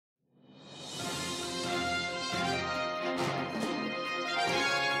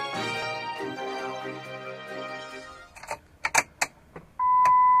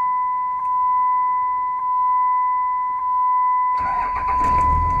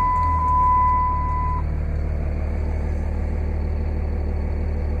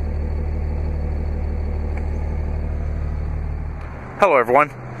Hello everyone.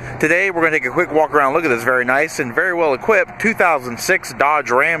 Today we're going to take a quick walk around look at this very nice and very well equipped 2006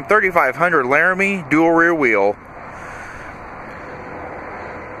 Dodge Ram 3500 Laramie dual rear wheel.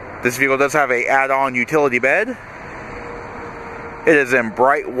 This vehicle does have a add-on utility bed. It is in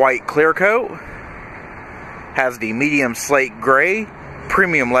bright white clear coat. Has the medium slate gray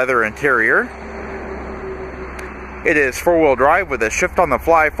premium leather interior. It is four-wheel drive with a shift on the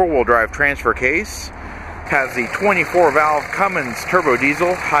fly four-wheel drive transfer case. Has the 24 valve Cummins turbo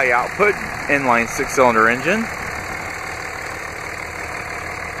diesel high output inline 6-cylinder engine.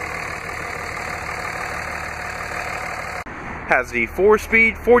 Has the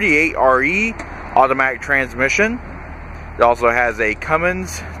 4-speed 48 RE automatic transmission. It also has a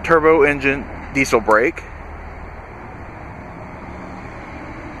Cummins turbo engine diesel brake.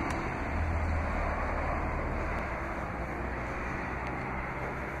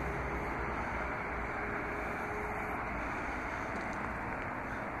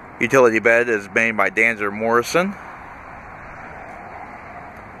 Utility bed is made by Danzer Morrison.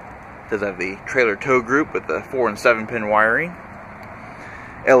 Does have the trailer tow group with the 4 and 7 pin wiring,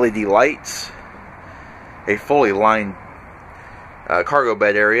 LED lights, a fully lined cargo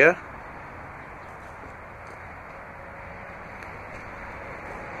bed area,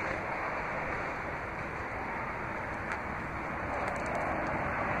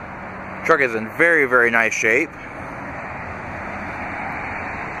 truck is in very nice shape.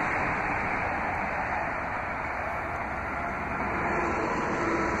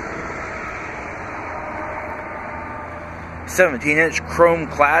 (17-inch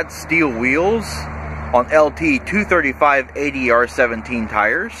chrome-clad steel wheels on LT 235 ADR17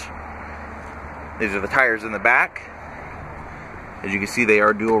 tires. These are the tires in the back. As you can see, they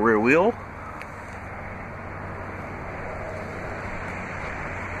are dual rear wheel.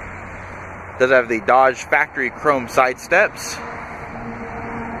 Does have the Dodge factory chrome side steps.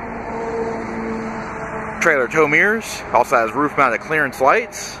 Trailer tow mirrors. Also has roof-mounted clearance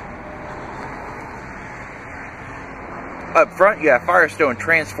lights. Up front, you have Firestone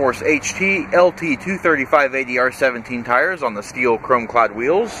Transforce HT LT 235 ADR17 tires on the steel chrome-clad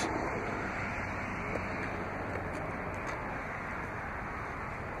wheels.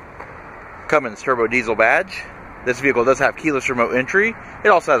 Cummins turbo diesel badge. This vehicle does have keyless remote entry. It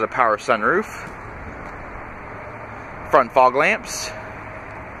also has a power sunroof. Front fog lamps.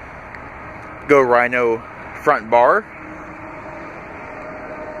 Go Rhino front bar.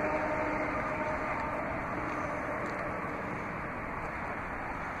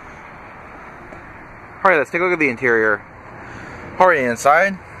 Alright, let's take a look at the interior. Alright,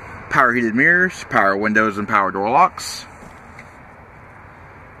 inside, power heated mirrors, power windows, and power door locks.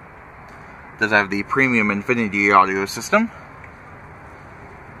 Does have the premium Infinity audio system.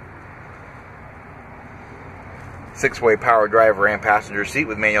 6-way power driver and passenger seat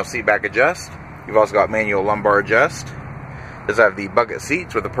with manual seat back adjust. You've also got manual lumbar adjust. Does have the bucket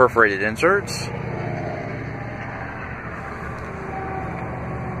seats with the perforated inserts.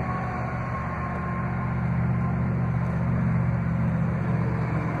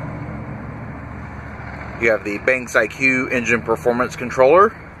 You have the Banks IQ engine performance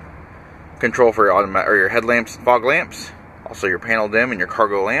controller, control for your headlamps and fog lamps, also your panel dim and your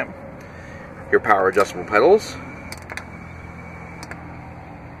cargo lamp, your power adjustable pedals.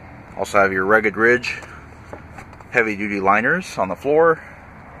 Also have your rugged ridge heavy duty liners on the floor,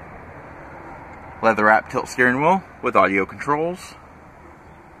 leather wrap tilt steering wheel with audio controls.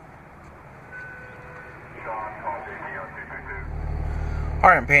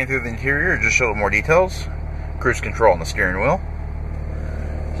 Alright, I'm panning through the interior just to show a little more details. Cruise control on the steering wheel.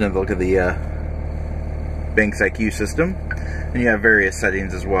 Another look at the Banks IQ system. And you have various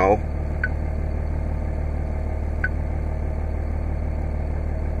settings as well.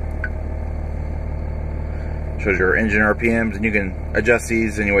 Shows your engine RPMs, and you can adjust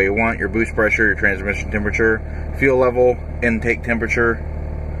these any way you want. Your boost pressure, your transmission temperature, fuel level, intake temperature.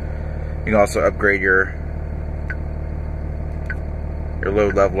 You can also upgrade your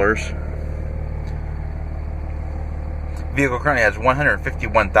load levelers. Vehicle currently has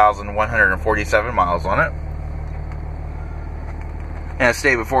 151,147 miles on it. And as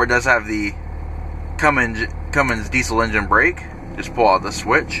stated before, it does have the Cummins diesel engine brake. Just pull out the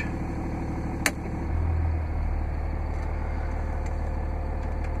switch.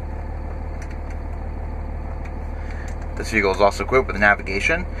 This vehicle is also equipped with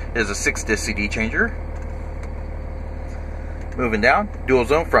navigation. It is a 6-disc CD changer. Moving down, dual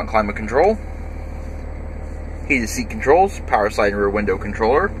zone front climate control, heated seat controls, power slide and rear window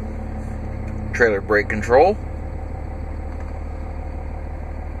controller, trailer brake control,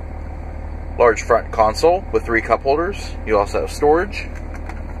 Large front console with 3 cup holders. You also have storage.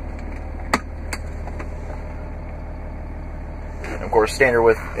 And of course, standard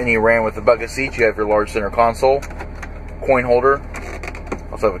with any RAM with the bucket seats, you have your large center console, coin holder.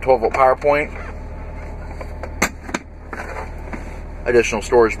 Also have a 12-volt power point. Additional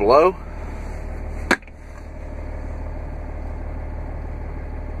storage below.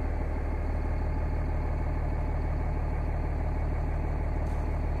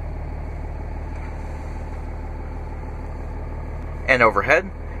 And overhead,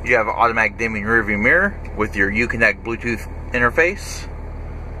 you have an automatic dimming rearview mirror with your Uconnect Bluetooth interface.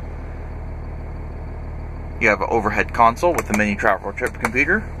 You have an overhead console with a mini travel trip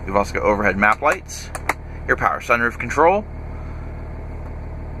computer. You've also got overhead map lights, your power sunroof control,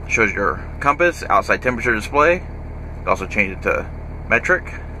 shows your compass, outside temperature display. You also change it to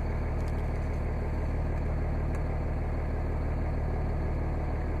metric.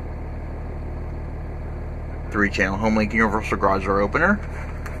 Three-channel HomeLink universal garage door opener.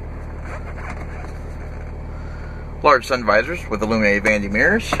 Large sun visors with illuminated vanity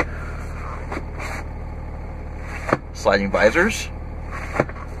mirrors. Sliding visors.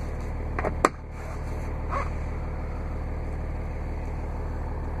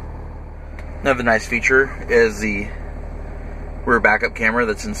 Another nice feature is the rear backup camera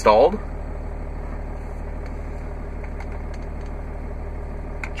that's installed.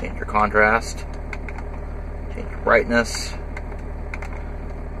 Change your contrast, change your brightness,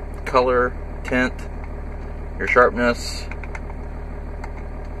 color, tint, your sharpness.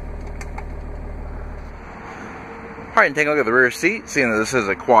 Alright, and take a look at the rear seat. Seeing that this is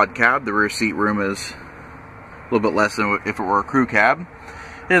a quad cab, the rear seat room is a little bit less than if it were a crew cab.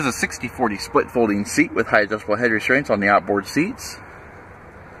 It is a 60/40 split folding seat with high adjustable head restraints on the outboard seats.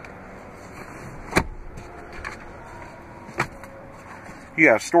 You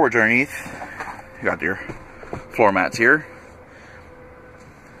have storage underneath. You got your floor mats here.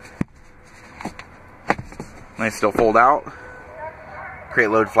 Nice, still fold out. Create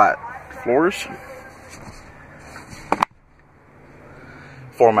load flat floors.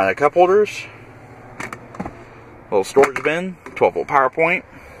 Floor mounted cup holders. Little storage bin. 12-volt power point.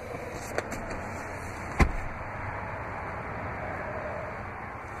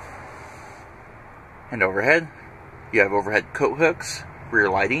 And overhead, you have overhead coat hooks, rear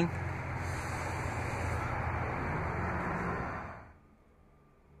lighting.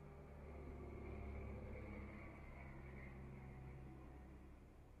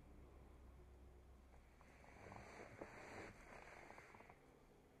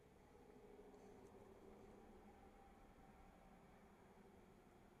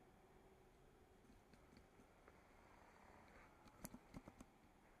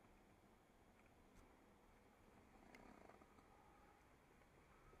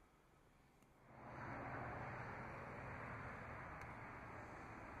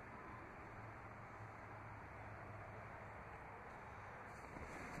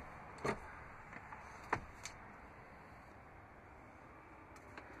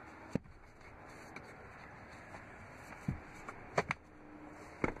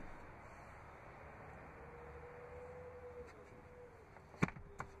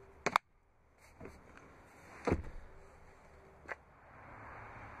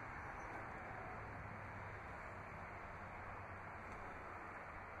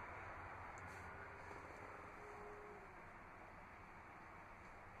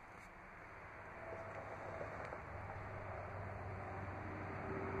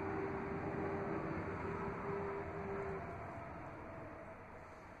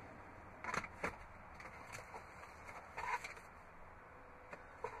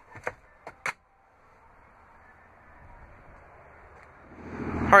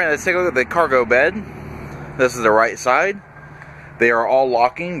 Alright, let's take a look at the cargo bed. This is the right side. They are all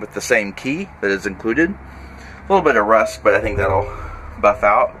locking with the same key that is included. A little bit of rust, but I think that'll buff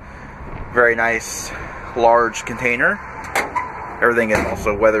out. Very nice, large container. Everything is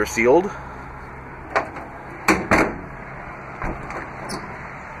also weather sealed.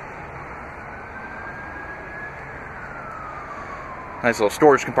 Nice little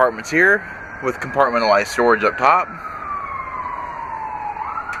storage compartments here with compartmentalized storage up top.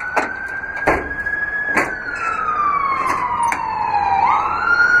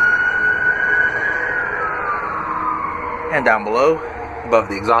 And down below, above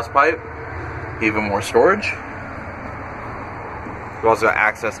the exhaust pipe, even more storage. You also got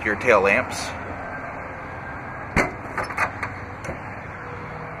access to your tail lamps.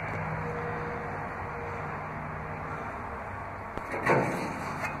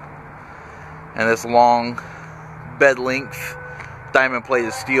 And this long bed length diamond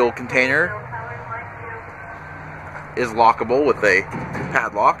plated steel container is lockable with a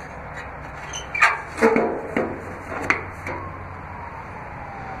padlock.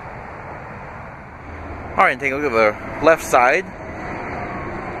 Alright, take a look at the left side.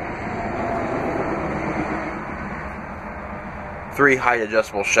 Three height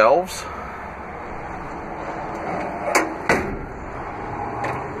adjustable shelves.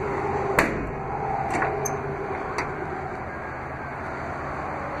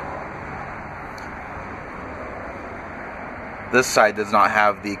 This side does not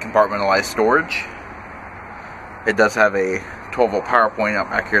have the compartmentalized storage. It does have a 12-volt power point up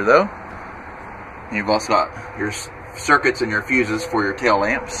back here though. And you've also got your circuits and your fuses for your tail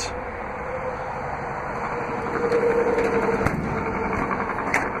lamps.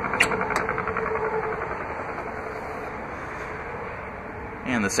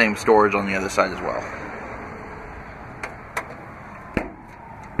 And the same storage on the other side as well.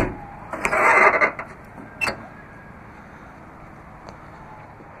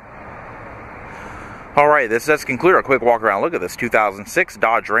 Alright, this does conclude our quick walk around look at this 2006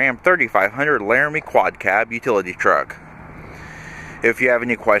 Dodge Ram 3500 Laramie Quad Cab utility truck. If you have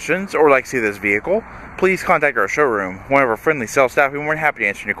any questions or would like to see this vehicle, please contact our showroom. One of our friendly sales staff will be more than happy to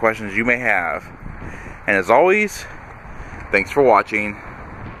answer any questions you may have. And as always, thanks for watching.